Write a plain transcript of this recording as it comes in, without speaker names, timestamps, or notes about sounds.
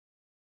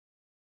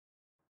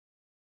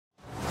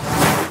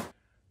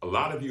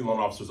lot of you loan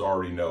officers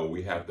already know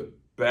we have the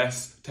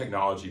best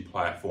technology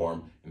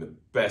platform and the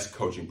best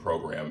coaching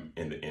program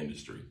in the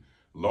industry.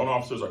 Loan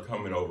officers are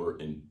coming over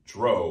in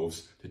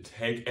droves to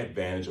take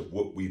advantage of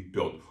what we've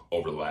built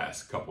over the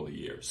last couple of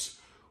years.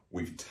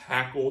 We've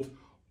tackled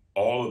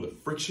all of the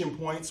friction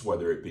points,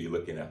 whether it be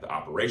looking at the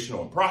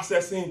operational and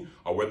processing,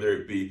 or whether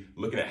it be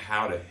looking at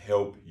how to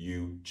help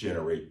you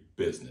generate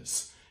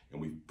business. And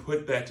we've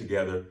put that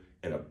together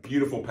in a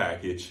beautiful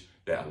package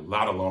that a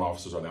lot of loan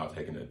officers are now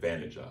taking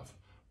advantage of.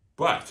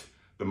 But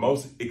the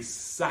most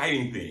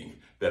exciting thing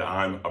that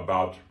I'm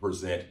about to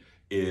present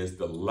is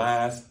the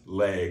last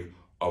leg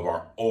of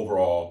our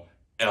overall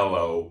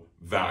LO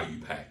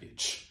value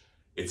package.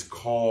 It's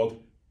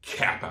called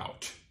Cap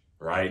Out,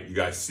 right? You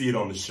guys see it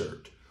on the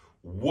shirt.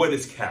 What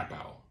is Cap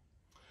Out?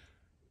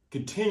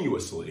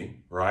 Continuously,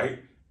 right?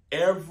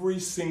 Every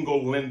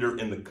single lender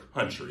in the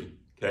country,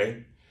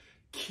 okay,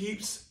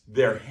 keeps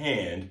their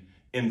hand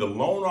in the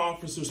loan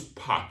officer's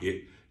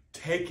pocket,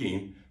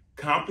 taking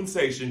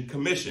compensation,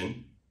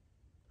 commission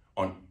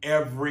on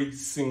every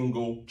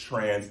single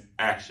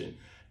transaction.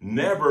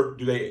 Never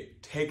do they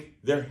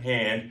take their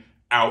hand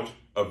out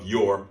of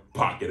your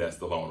pocket as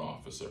the loan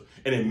officer.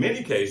 And in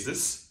many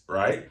cases,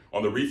 right,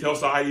 on the retail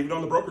side, even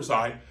on the broker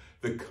side,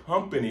 the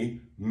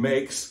company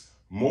makes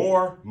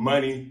more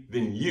money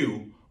than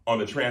you on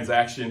the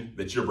transaction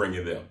that you're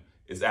bringing them.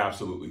 It's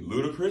absolutely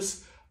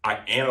ludicrous. I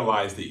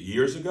analyzed it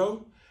years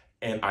ago,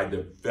 and I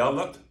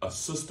developed a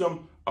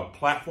system, a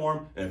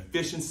platform, an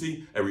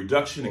efficiency, a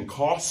reduction in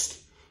cost,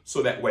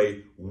 so that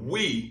way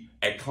we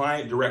at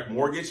Client Direct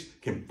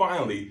Mortgage can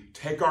finally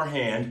take our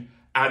hand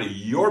out of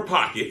your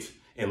pocket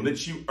and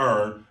let you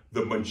earn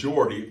the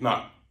majority, if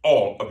not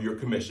all, of your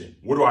commission.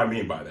 What do I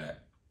mean by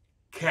that?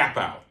 Cap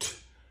out.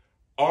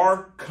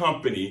 Our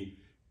company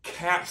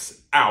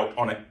caps out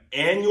on an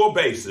annual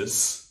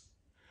basis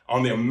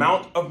on the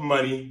amount of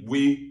money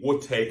we will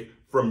take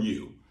from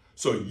you.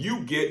 So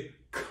you get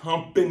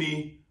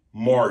company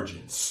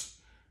margins.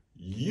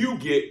 You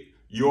get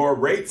your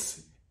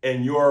rates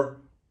and your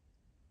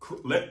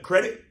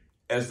credit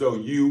as though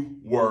you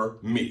were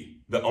me,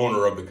 the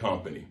owner of the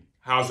company.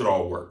 How's it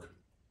all work?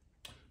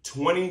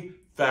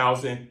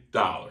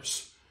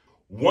 $20,000.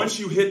 Once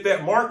you hit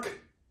that mark,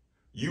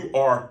 you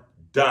are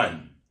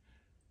done.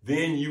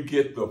 Then you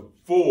get the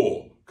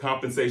full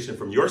compensation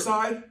from your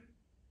side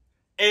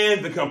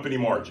and the company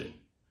margin.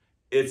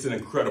 It's an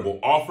incredible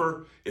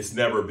offer. It's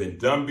never been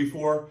done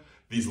before.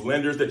 These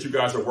lenders that you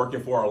guys are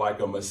working for are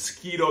like a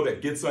mosquito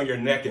that gets on your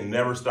neck and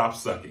never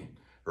stops sucking,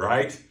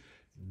 right?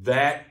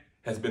 That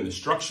has been the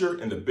structure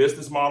and the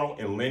business model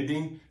in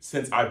lending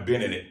since I've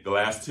been in it the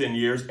last 10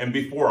 years and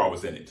before I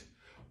was in it.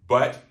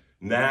 But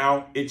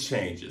now it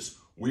changes.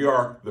 We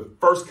are the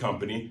first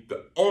company,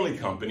 the only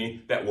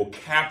company that will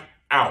cap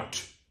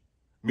out,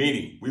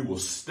 meaning we will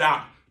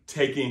stop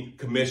taking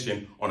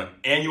commission on an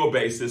annual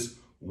basis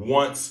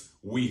once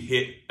we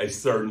hit a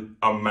certain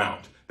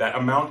amount. That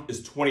amount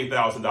is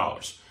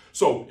 $20,000.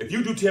 So if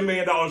you do $10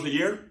 million a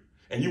year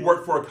and you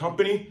work for a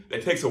company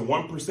that takes a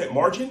 1%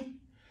 margin,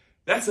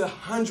 that's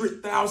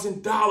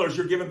 $100,000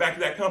 you're giving back to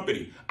that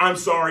company. I'm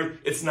sorry,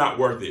 it's not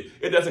worth it.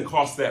 It doesn't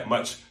cost that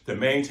much to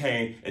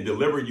maintain and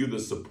deliver you the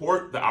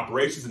support, the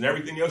operations, and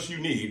everything else you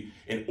need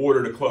in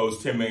order to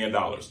close $10 million.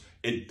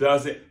 It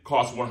doesn't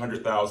cost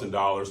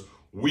 $100,000.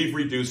 We've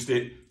reduced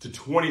it to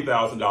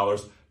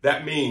 $20,000.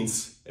 That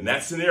means, in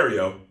that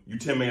scenario, you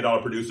 $10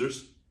 million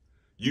producers,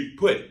 you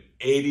put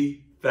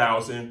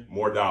 $80,000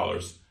 more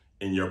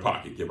in your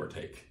pocket, give or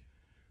take.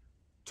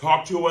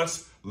 Talk to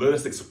us. Let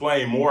us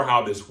explain more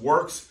how this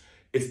works.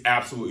 It's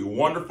absolutely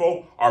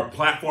wonderful. Our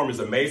platform is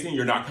amazing.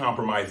 You're not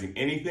compromising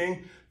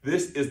anything.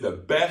 This is the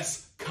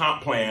best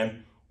comp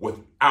plan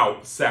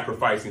without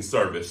sacrificing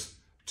service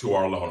to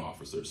our loan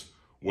officers.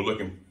 We're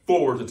looking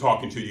forward to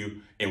talking to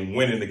you and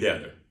winning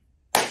together.